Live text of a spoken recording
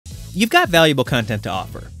You've got valuable content to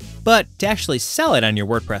offer, but to actually sell it on your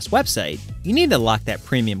WordPress website, you need to lock that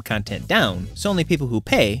premium content down so only people who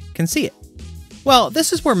pay can see it. Well,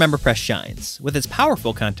 this is where MemberPress shines, with its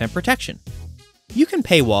powerful content protection. You can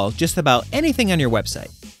paywall just about anything on your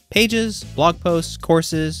website: pages, blog posts,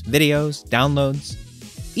 courses, videos, downloads,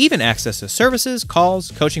 even access to services,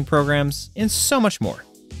 calls, coaching programs, and so much more.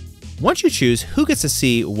 Once you choose who gets to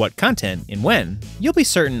see what content and when, you'll be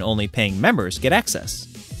certain only paying members get access.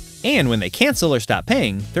 And when they cancel or stop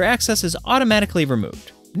paying, their access is automatically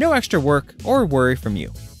removed. No extra work or worry from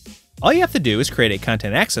you. All you have to do is create a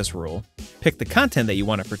content access rule, pick the content that you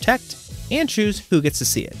want to protect, and choose who gets to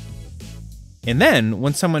see it. And then,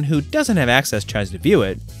 when someone who doesn't have access tries to view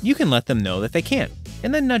it, you can let them know that they can't,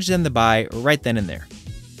 and then nudge them to buy right then and there.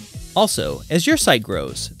 Also, as your site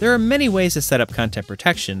grows, there are many ways to set up content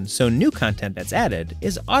protection so new content that's added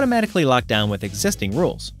is automatically locked down with existing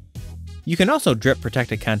rules. You can also drip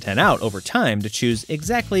protected content out over time to choose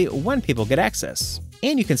exactly when people get access,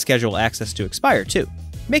 and you can schedule access to expire too,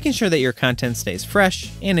 making sure that your content stays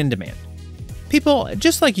fresh and in demand. People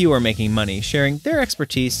just like you are making money sharing their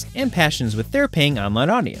expertise and passions with their paying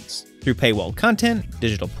online audience through paywalled content,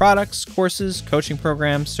 digital products, courses, coaching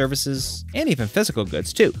programs, services, and even physical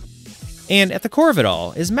goods too. And at the core of it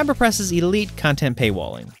all is MemberPress's elite content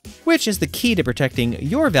paywalling, which is the key to protecting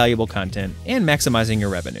your valuable content and maximizing your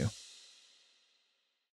revenue.